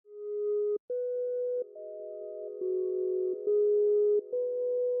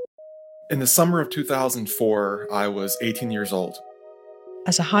In the summer of 2004, I was 18 years old.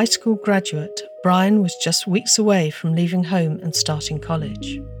 As a high school graduate, Brian was just weeks away from leaving home and starting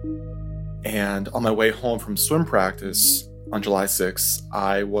college. And on my way home from swim practice on July 6th,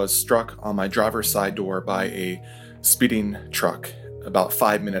 I was struck on my driver's side door by a speeding truck about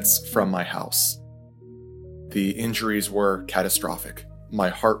 5 minutes from my house. The injuries were catastrophic. My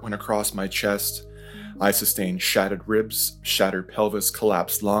heart went across my chest. I sustained shattered ribs, shattered pelvis,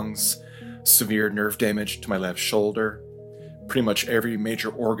 collapsed lungs, severe nerve damage to my left shoulder. Pretty much every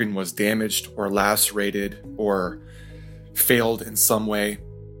major organ was damaged or lacerated or failed in some way.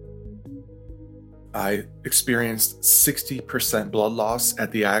 I experienced 60% blood loss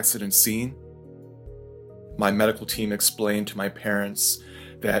at the accident scene. My medical team explained to my parents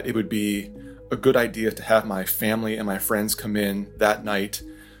that it would be a good idea to have my family and my friends come in that night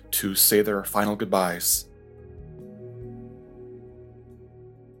to say their final goodbyes.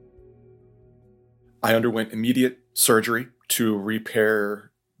 I underwent immediate surgery to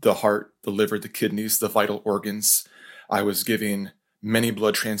repair the heart, the liver, the kidneys, the vital organs. I was giving many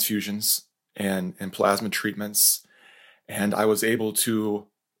blood transfusions and plasma treatments, and I was able to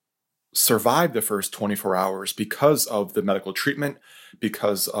survive the first 24 hours because of the medical treatment,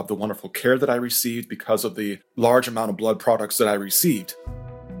 because of the wonderful care that I received, because of the large amount of blood products that I received.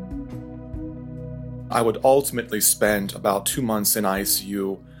 I would ultimately spend about 2 months in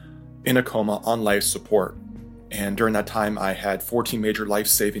ICU in a coma on life support. And during that time, I had 14 major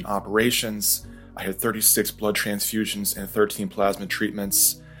life-saving operations. I had 36 blood transfusions and 13 plasma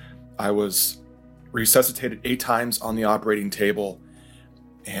treatments. I was resuscitated 8 times on the operating table,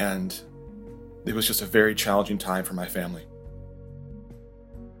 and it was just a very challenging time for my family.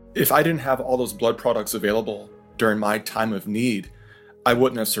 If I didn't have all those blood products available during my time of need, I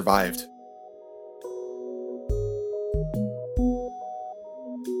wouldn't have survived.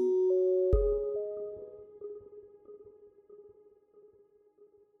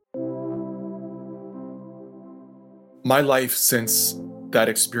 My life since that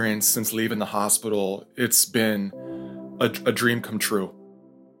experience, since leaving the hospital, it's been a dream come true.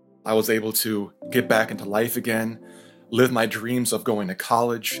 I was able to get back into life again, live my dreams of going to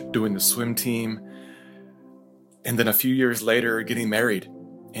college, doing the swim team, and then a few years later, getting married,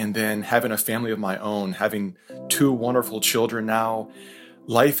 and then having a family of my own, having 2 wonderful children now.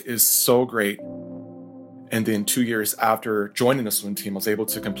 Life is so great. And then 2 years after joining the swim team, I was able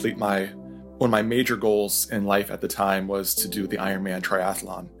to complete one of my major goals in life at the time was to do the Ironman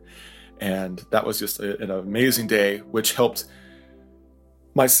triathlon. And that was just an amazing day, which helped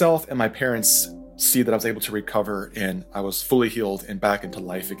myself and my parents see that I was able to recover and I was fully healed and back into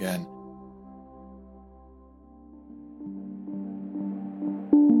life again.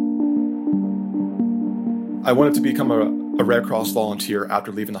 I wanted to become a Red Cross volunteer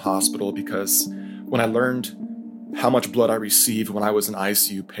after leaving the hospital because when I learned how much blood I received when I was an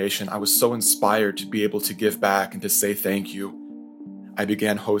ICU patient, I was so inspired to be able to give back and to say thank you. I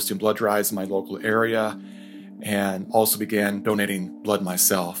began hosting blood drives in my local area and also began donating blood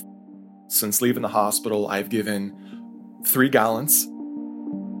myself. Since leaving the hospital, I've given 3 gallons.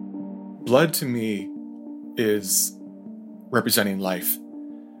 Blood to me is representing life.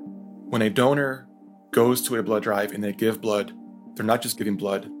 When a donor goes to a blood drive and they give blood, they're not just giving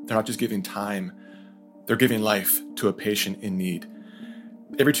blood, they're not just giving time, they're giving life to a patient in need.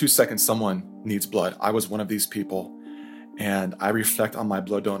 Every 2 seconds, someone needs blood. I was one of these people, and I reflect on my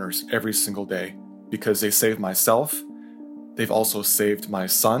blood donors every single day because they saved myself. They've also saved my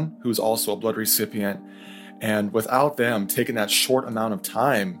son, who's also a blood recipient, and without them taking that short amount of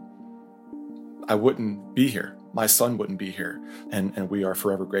time, I wouldn't be here. My son wouldn't be here, and we are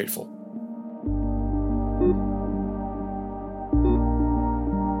forever grateful.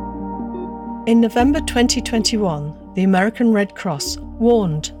 In November 2021, the American Red Cross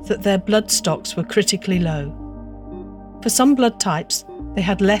warned that their blood stocks were critically low. For some blood types, they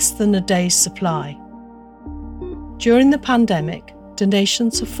had less than a day's supply. During the pandemic,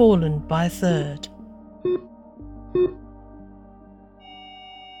 donations have fallen by 1/3.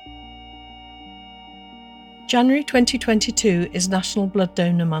 January 2022 is National Blood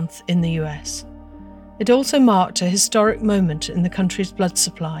Donor Month in the US. It also marked a historic moment in the country's blood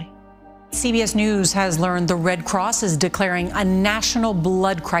supply. CBS News has learned the Red Cross is declaring a national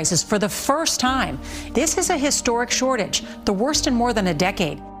blood crisis for the first time. This is a historic shortage, the worst in more than a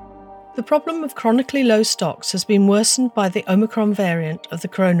decade. The problem of chronically low stocks has been worsened by the Omicron variant of the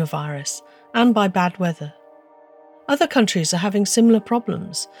coronavirus and by bad weather. Other countries are having similar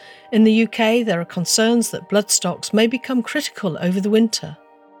problems. In the UK, there are concerns that blood stocks may become critical over the winter.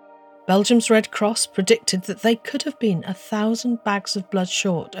 Belgium's Red Cross predicted that they could have been 1,000 bags of blood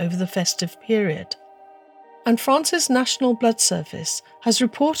short over the festive period. And France's National Blood Service has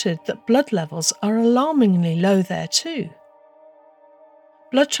reported that blood levels are alarmingly low there too.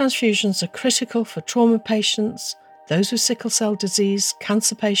 Blood transfusions are critical for trauma patients, those with sickle cell disease,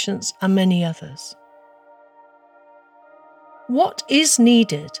 cancer patients, and many others. What is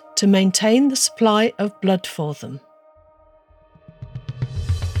needed to maintain the supply of blood for them?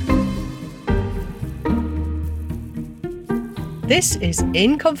 This is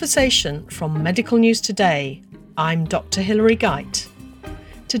In Conversation from Medical News Today. I'm Dr. Hilary Geit.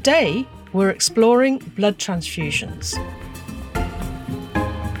 Today, we're exploring blood transfusions.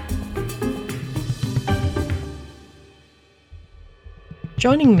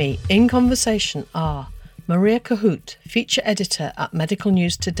 Joining me in conversation are Maria Cahut, feature editor at Medical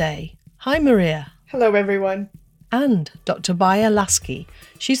News Today. Hi, Maria. Hello, everyone. And Dr. Baya Lasky.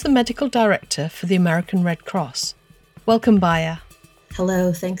 She's the medical director for the American Red Cross. Welcome, Baya.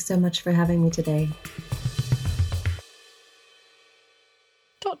 Hello, thanks so much for having me today.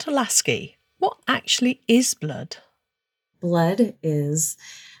 Dr. Lasky, what actually is blood? Blood is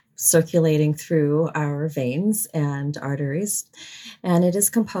circulating through our veins and arteries, and it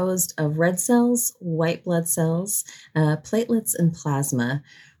is composed of red cells, white blood cells, platelets, and plasma.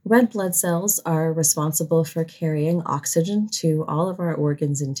 Red blood cells are responsible for carrying oxygen to all of our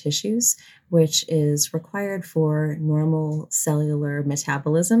organs and tissues, which is required for normal cellular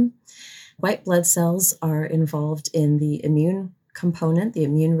metabolism. White blood cells are involved in the immune component, the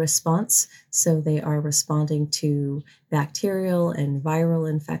immune response, so they are responding to bacterial and viral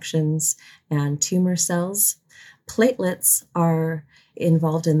infections and tumor cells. Platelets are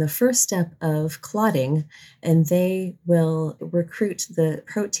involved in the first step of clotting, and they will recruit the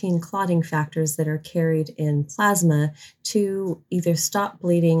protein clotting factors that are carried in plasma to either stop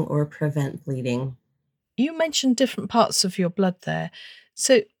bleeding or prevent bleeding. You mentioned different parts of your blood there.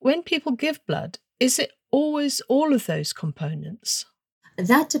 So when people give blood, is it always all of those components?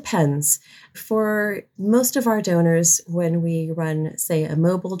 That depends. For most of our donors, when we run, say, a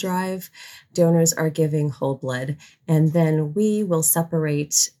mobile drive, donors are giving whole blood, and then we will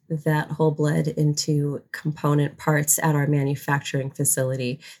separate that whole blood into component parts at our manufacturing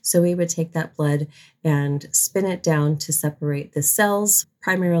facility. So we would take that blood and spin it down to separate the cells.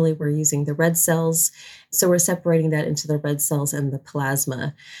 Primarily, we're using the red cells. So we're separating that into the red cells and the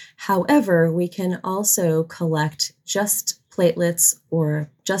plasma. However, we can also collect just platelets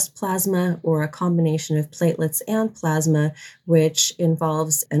or just plasma or a combination of platelets and plasma, which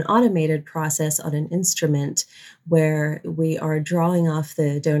involves an automated process on an instrument where we are drawing off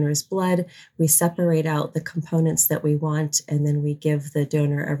the donor's blood, we separate out the components that we want, and then we give the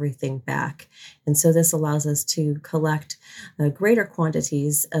donor everything back. And so this allows us to collect greater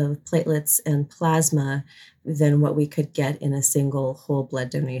quantities of platelets and plasma than what we could get in a single whole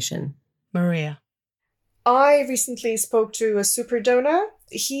blood donation. Maria. I recently spoke to a super donor.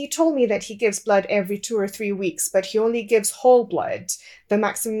 He told me that he gives blood every 2 or 3 weeks, but he only gives whole blood, the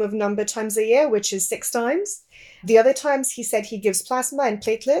maximum of number times a year, which is 6 times. The other times he said he gives plasma and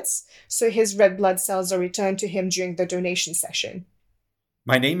platelets, so his red blood cells are returned to him during the donation session.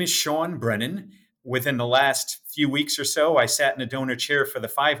 My name is Sean Brennan. Within the last few weeks or so, I sat in a donor chair for the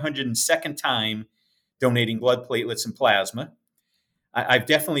 502nd time donating blood, platelets, and plasma. I've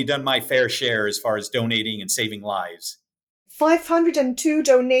definitely done my fair share as far as donating and saving lives. 502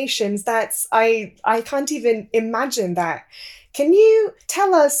 donations, I can't even imagine that. Can you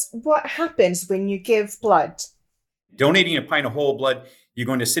tell us what happens when you give blood? Donating a pint of whole blood, you're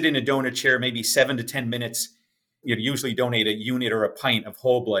going to sit in a donor chair maybe 7 to 10 minutes. You'd usually donate a unit or a pint of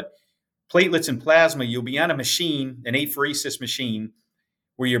whole blood. Platelets and plasma, you'll be on a machine, an apheresis machine,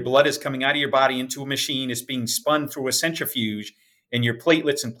 where your blood is coming out of your body into a machine. It's being spun through a centrifuge, and your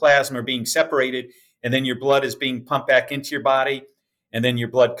platelets and plasma are being separated, and then your blood is being pumped back into your body, and then your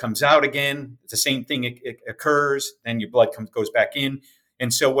blood comes out again. The same thing it occurs, then your blood goes back in.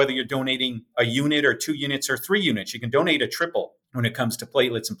 And so whether you're donating a unit or 2 units or 3 units, you can donate a triple when it comes to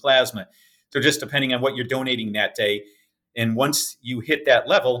platelets and plasma. So just depending on what you're donating that day. And once you hit that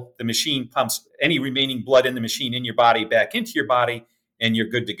level, the machine pumps any remaining blood in the machine in your body back into your body, and you're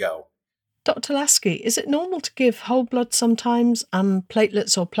good to go. Dr. Lasky, is it normal to give whole blood sometimes and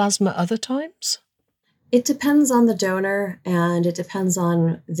platelets or plasma other times? It depends on the donor, and it depends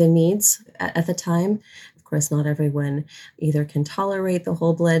on the needs at the time. Of course, not everyone either can tolerate the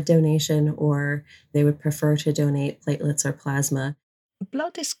whole blood donation or they would prefer to donate platelets or plasma.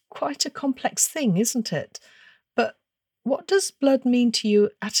 Blood is quite a complex thing, isn't it? But what does blood mean to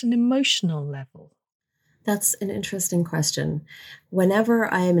you at an emotional level? That's an interesting question.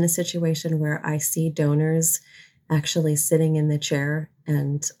 Whenever I am in a situation where I see donors actually sitting in the chair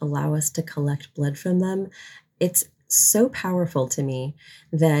and allow us to collect blood from them, it's so powerful to me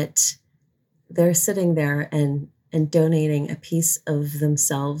that they're sitting there and donating a piece of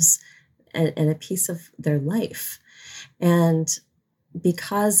themselves and a piece of their life. And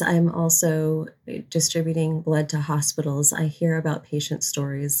because I'm also distributing blood to hospitals, I hear about patient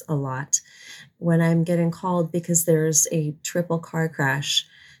stories a lot. When I'm getting called because there's a triple car crash,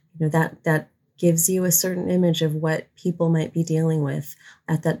 that gives you a certain image of what people might be dealing with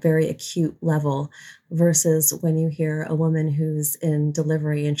at that very acute level, versus when you hear a woman who's in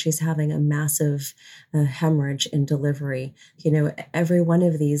delivery and she's having a massive hemorrhage in delivery. Every one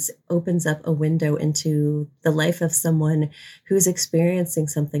of these opens up a window into the life of someone who's experiencing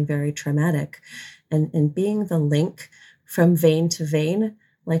something very traumatic. And being the link from vein to vein,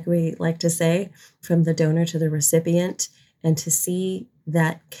 like we like to say, from the donor to the recipient, and to see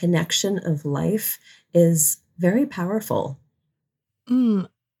that connection of life is very powerful. I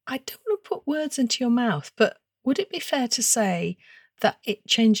don't want to put words into your mouth, but would it be fair to say that it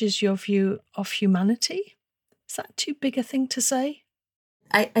changes your view of humanity? Is that too big a thing to say?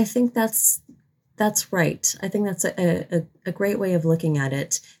 I think that's right. I think that's a great way of looking at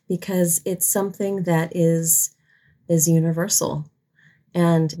it, because it's something that is universal.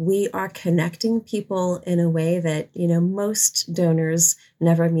 And we are connecting people in a way that, most donors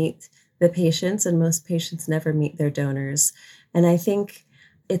never meet the patients, and most patients never meet their donors. And I think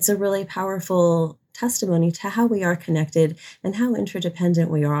it's a really powerful testimony to how we are connected and how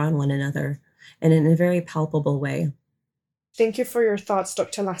interdependent we are on one another, and in a very palpable way. Thank you for your thoughts,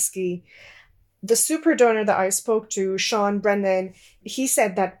 Dr. Lasky. The super donor that I spoke to, Sean Brennan, he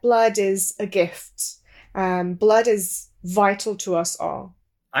said that blood is a gift. Blood is vital to us all.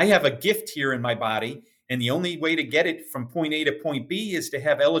 I have a gift here in my body, and the only way to get it from point A to point B is to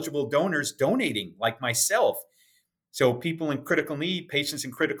have eligible donors donating, like myself. So people in critical need, patients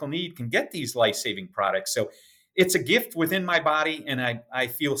in critical need, can get these life-saving products. So it's a gift within my body, and I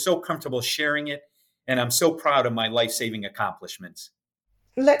feel so comfortable sharing it, and I'm so proud of my life-saving accomplishments.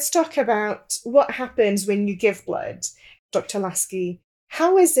 Let's talk about what happens when you give blood, Dr. Lasky.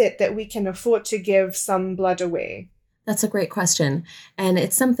 How is it that we can afford to give some blood away? That's a great question. And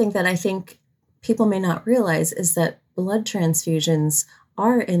it's something that I think people may not realize, is that blood transfusions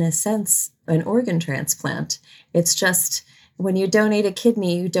are, in a sense, an organ transplant. It's just when you donate a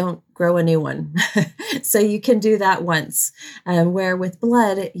kidney, you don't grow a new one. So you can do that once. Where with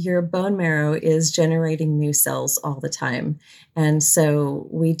blood, your bone marrow is generating new cells all the time. And so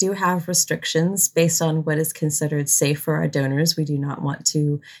we do have restrictions based on what is considered safe for our donors. We do not want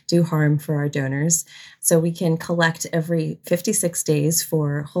to do harm for our donors. So we can collect every 56 days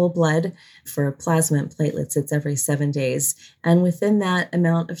for whole blood. For plasma and platelets, it's every 7 days. And within that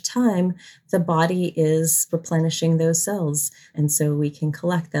amount of time, the body is replenishing those cells. And so we can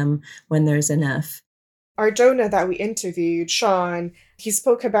collect them when there's enough. Our donor that we interviewed, Sean, he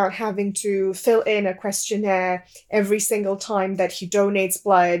spoke about having to fill in a questionnaire every single time that he donates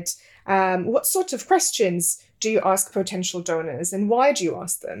blood. What sort of questions do you ask potential donors, and why do you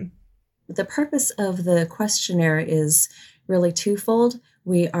ask them? The purpose of the questionnaire is really twofold.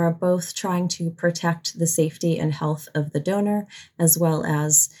 We are both trying to protect the safety and health of the donor, as well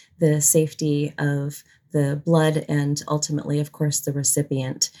as the safety of the blood and ultimately, of course, the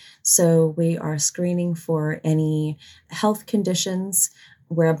recipient. So we are screening for any health conditions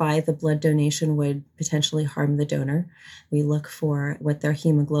whereby the blood donation would potentially harm the donor. We look for what their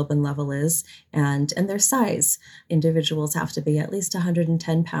hemoglobin level is and their size. Individuals have to be at least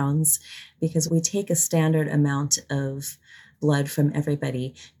 110 pounds because we take a standard amount of blood from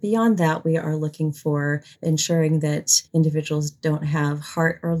everybody. Beyond that, we are looking for ensuring that individuals don't have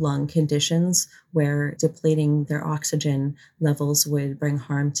heart or lung conditions where depleting their oxygen levels would bring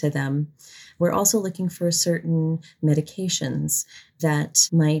harm to them. We're also looking for certain medications that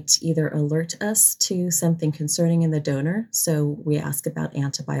might either alert us to something concerning in the donor. So we ask about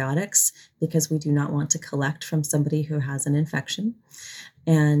antibiotics because we do not want to collect from somebody who has an infection.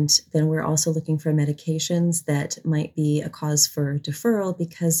 And then we're also looking for medications that might be a cause for deferral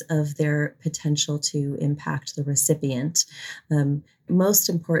because of their potential to impact the recipient. Most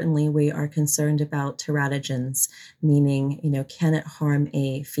importantly, we are concerned about teratogens, meaning, can it harm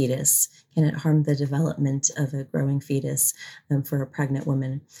a fetus? Can it harm the development of a growing fetus for a pregnant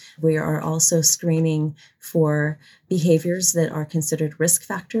woman? We are also screening for behaviors that are considered risk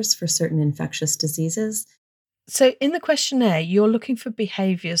factors for certain infectious diseases. So in the questionnaire, you're looking for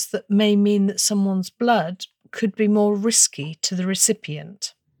behaviours that may mean that someone's blood could be more risky to the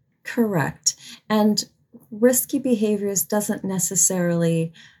recipient. Correct. And risky behaviors doesn't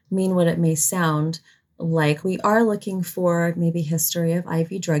necessarily mean what it may sound like. We are looking for maybe history of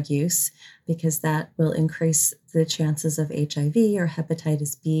IV drug use, because that will increase the chances of HIV or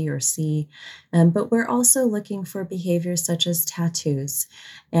hepatitis B or C. But we're also looking for behaviors such as tattoos.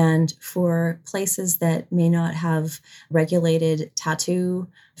 And for places that may not have regulated tattoo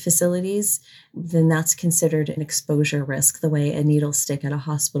facilities, then that's considered an exposure risk, the way a needle stick at a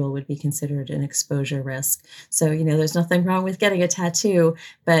hospital would be considered an exposure risk. So, there's nothing wrong with getting a tattoo,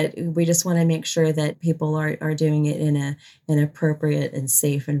 but we just want to make sure that people are doing it in an appropriate and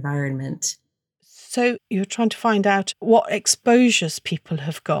safe environment. So you're trying to find out what exposures people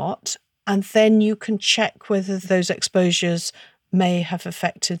have got, and then you can check whether those exposures may have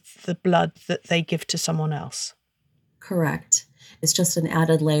affected the blood that they give to someone else. Correct. It's just an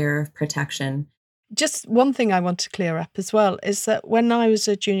added layer of protection. Just one thing I want to clear up as well is that when I was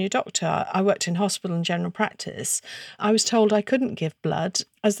a junior doctor, I worked in hospital and general practice. I was told I couldn't give blood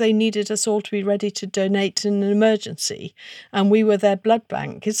as they needed us all to be ready to donate in an emergency, and we were their blood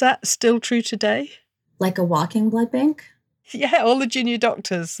bank. Is that still true today? Like a walking blood bank? Yeah, all the junior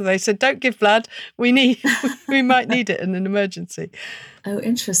doctors. They said, don't give blood. We might need it in an emergency. Oh,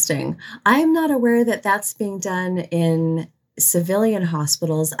 interesting. I'm not aware that that's being done in civilian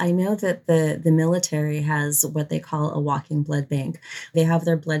hospitals. I know that the military has what they call a walking blood bank. They have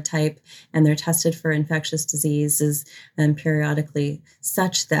their blood type and they're tested for infectious diseases periodically,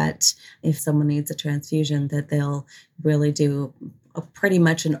 such that if someone needs a transfusion, that they'll really do pretty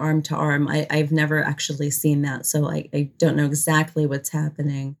much an arm to arm. I've never actually seen that, so I don't know exactly what's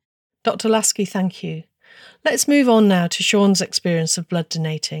happening. Dr. Lasky, thank you. Let's move on now to Sean's experience of blood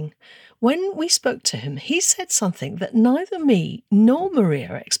donating. When we spoke to him, he said something that neither me nor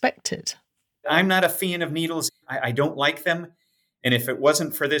Maria expected. I'm not a fan of needles. I don't like them. And if it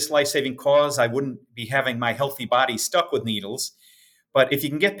wasn't for this life-saving cause, I wouldn't be having my healthy body stuck with needles. But if you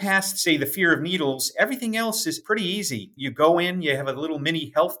can get past, say, the fear of needles, everything else is pretty easy. You go in, you have a little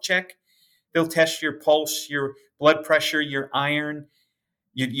mini health check. They'll test your pulse, your blood pressure, your iron.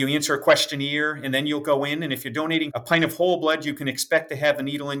 You answer a questionnaire, and then you'll go in. And if you're donating a pint of whole blood, you can expect to have the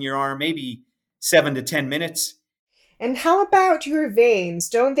needle in your arm maybe 7 to 10 minutes. And how about your veins?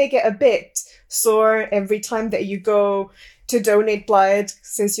 Don't they get a bit sore every time that you go to donate blood,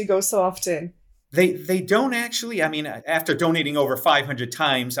 since you go so often? They don't actually. I mean, after donating over 500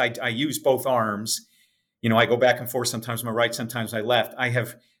 times, I use both arms. I go back and forth, sometimes my right, sometimes my left. I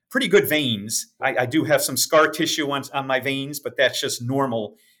have pretty good veins. I do have some scar tissue on my veins, but that's just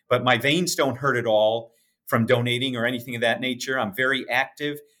normal. But my veins don't hurt at all from donating or anything of that nature. I'm very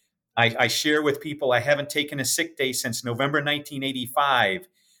active. I share with people I haven't taken a sick day since November 1985.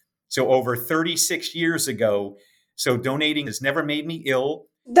 So over 36 years ago. So donating has never made me ill.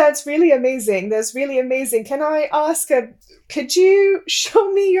 That's really amazing. Can I ask, could you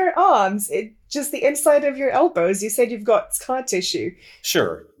show me your arms? Just the inside of your elbows. You said you've got scar tissue.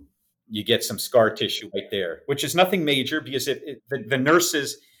 Sure. You get some scar tissue right there, which is nothing major because the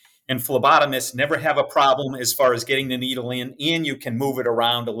nurses and phlebotomists never have a problem as far as getting the needle in, and you can move it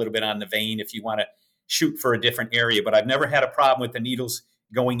around a little bit on the vein if you want to shoot for a different area. But I've never had a problem with the needles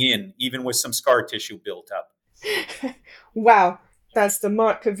going in, even with some scar tissue built up. Wow. That's the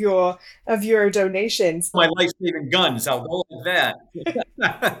mark of your donations. My life-saving guns, I'll go with that.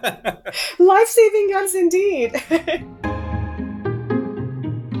 Life-saving guns indeed.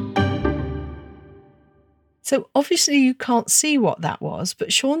 So obviously you can't see what that was,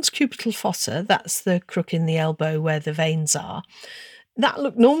 but Sean's cubital fossa, that's the crook in the elbow where the veins are, that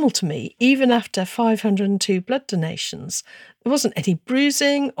looked normal to me, even after 502 blood donations. There wasn't any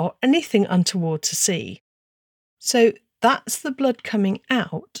bruising or anything untoward to see. So that's the blood coming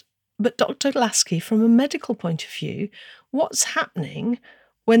out. But Dr. Lasky, from a medical point of view, what's happening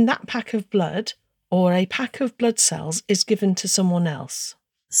when that pack of blood or a pack of blood cells is given to someone else?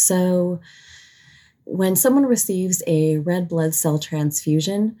 So when someone receives a red blood cell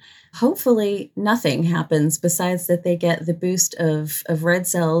transfusion, hopefully nothing happens besides that they get the boost of red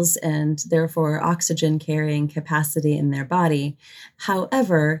cells and therefore oxygen carrying capacity in their body.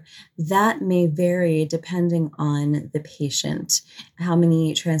 However, that may vary depending on the patient, how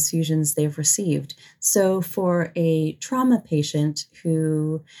many transfusions they've received. So for a trauma patient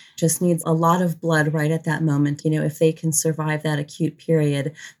who just needs a lot of blood right at that moment, if they can survive that acute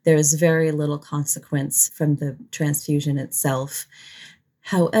period, there's very little consequence from the transfusion itself.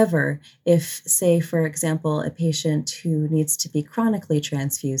 However, if, say, for example, a patient who needs to be chronically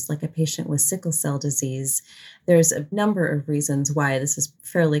transfused, like a patient with sickle cell disease, there's a number of reasons why this is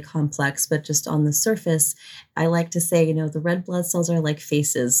fairly complex, but just on the surface, I like to say, the red blood cells are like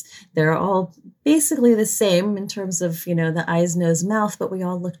faces. They're all basically the same in terms of, the eyes, nose, mouth, but we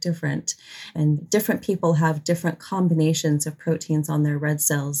all look different. And different people have different combinations of proteins on their red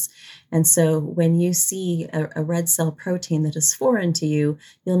cells. And so when you see a red cell protein that is foreign to you,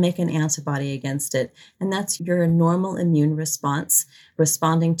 you'll make an antibody against it. And that's your normal immune response,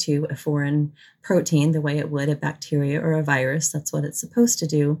 responding to a foreign protein the way it would a bacteria or a virus. That's what it's supposed to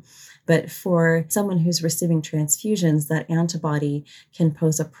do. But for someone who's receiving transfusions, that antibody can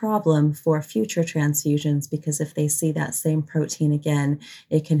pose a problem for future transfusions, because if they see that same protein again,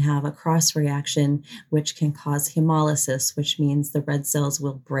 it can have a cross reaction, which can cause hemolysis, which means the red cells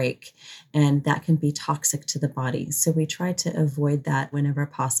will break, and that can be toxic to the body. So we try to avoid that whenever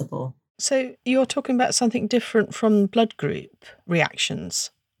possible. So you're talking about something different from blood group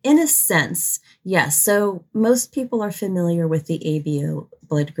reactions? In a sense, yes. So most people are familiar with the ABO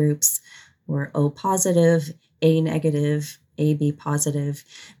blood groups. We're O positive, A negative, AB positive.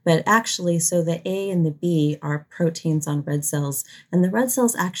 But actually, so the A and the B are proteins on red cells. And the red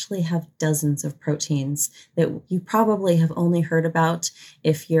cells actually have dozens of proteins that you probably have only heard about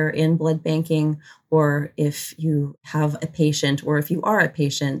if you're in blood banking, or if you have a patient, or if you are a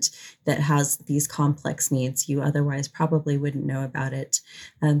patient that has these complex needs. You otherwise probably wouldn't know about it.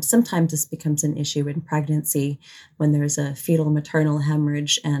 Sometimes this becomes an issue in pregnancy when there's a fetal maternal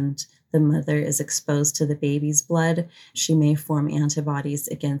hemorrhage and the mother is exposed to the baby's blood. She may form antibodies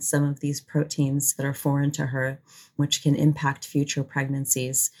against some of these proteins that are foreign to her, which can impact future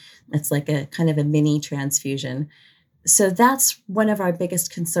pregnancies. It's like a kind of a mini transfusion. So that's one of our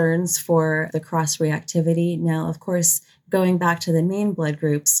biggest concerns for the cross-reactivity. Now, of course, going back to the main blood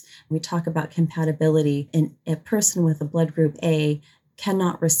groups, we talk about compatibility. And a person with a blood group A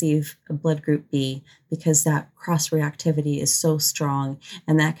cannot receive a blood group B because that cross-reactivity is so strong,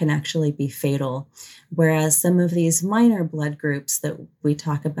 and that can actually be fatal. Whereas some of these minor blood groups that we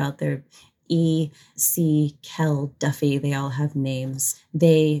talk about, they're E, C, Kell, Duffy, they all have names.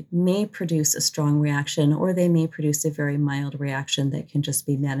 They may produce a strong reaction, or they may produce a very mild reaction that can just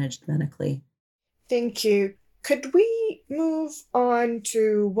be managed medically. Thank you. Could we move on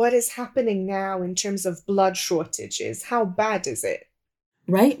to what is happening now in terms of blood shortages? How bad is it?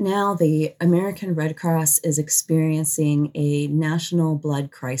 Right now, the American Red Cross is experiencing a national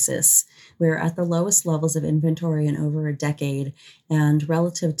blood crisis. We're at the lowest levels of inventory in over a decade, and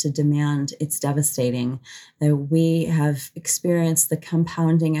relative to demand, it's devastating. We have experienced the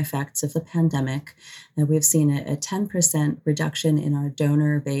compounding effects of the pandemic. We've seen a 10% reduction in our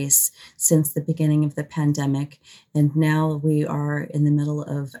donor base since the beginning of the pandemic, and now we are in the middle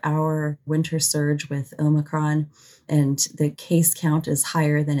of our winter surge with Omicron, and the case count is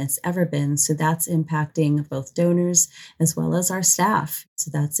higher than it's ever been. So that's impacting both donors as well as our staff.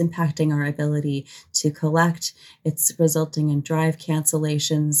 So that's impacting our ability to collect. It's resulting in drive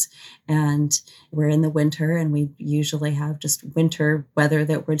cancellations. And we're in the winter, and we usually have just winter weather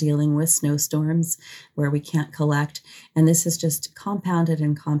that we're dealing with, snowstorms where we can't collect. And this is just compounded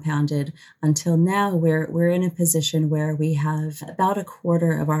and compounded until now we're in a position where we have about a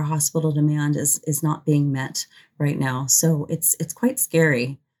quarter of our hospital demand is not being met right now. So it's quite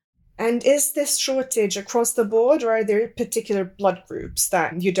scary. And is this shortage across the board, or are there particular blood groups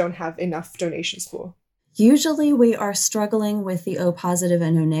that you don't have enough donations for? Usually we are struggling with the O positive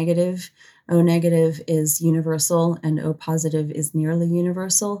and O negative. O negative is universal and O positive is nearly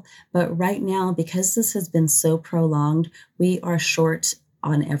universal. But right now, because this has been so prolonged, we are short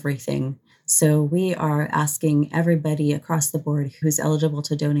on everything. So we are asking everybody across the board who's eligible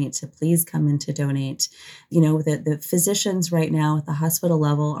to donate to please come in to donate. The physicians right now at the hospital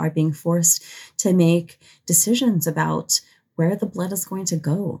level are being forced to make decisions about where the blood is going to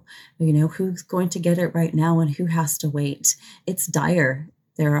go, who's going to get it right now and who has to wait. It's dire.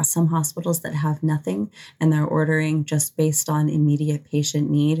 There are some hospitals that have nothing, and they're ordering just based on immediate patient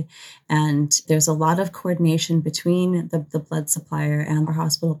need. And there's a lot of coordination between the blood supplier and our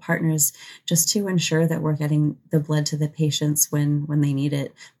hospital partners just to ensure that we're getting the blood to the patients when they need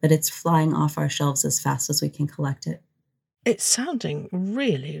it. But it's flying off our shelves as fast as we can collect it. It's sounding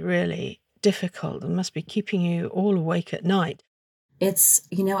really, really difficult. It must be keeping you all awake at night. It's,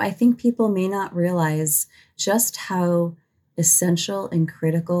 I think people may not realize just how essential and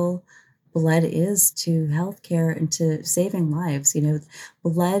critical blood is to healthcare and to saving lives.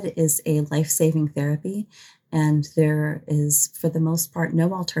 Blood is a life-saving therapy, and there is, for the most part,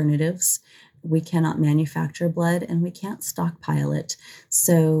 no alternatives. We cannot manufacture blood, and we can't stockpile it.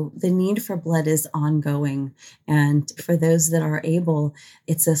 So the need for blood is ongoing. And for those that are able,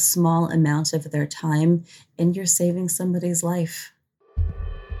 it's a small amount of their time, and you're saving somebody's life.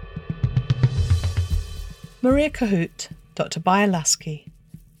 Maria Kohout, Dr. Bialaski.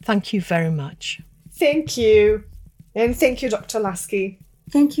 Thank you very much. Thank you. And thank you, Dr. Lasky.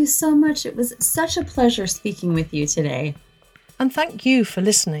 Thank you so much. It was such a pleasure speaking with you today. And thank you for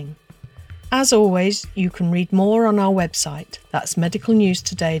listening. As always, you can read more on our website. That's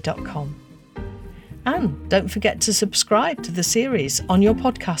medicalnewstoday.com. And don't forget to subscribe to the series on your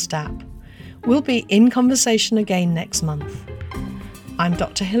podcast app. We'll be in conversation again next month. I'm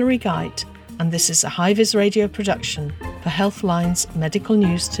Dr. Hilary Geit, and this is a High Vis Radio production for Healthline's Medical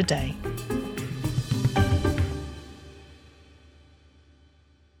News Today.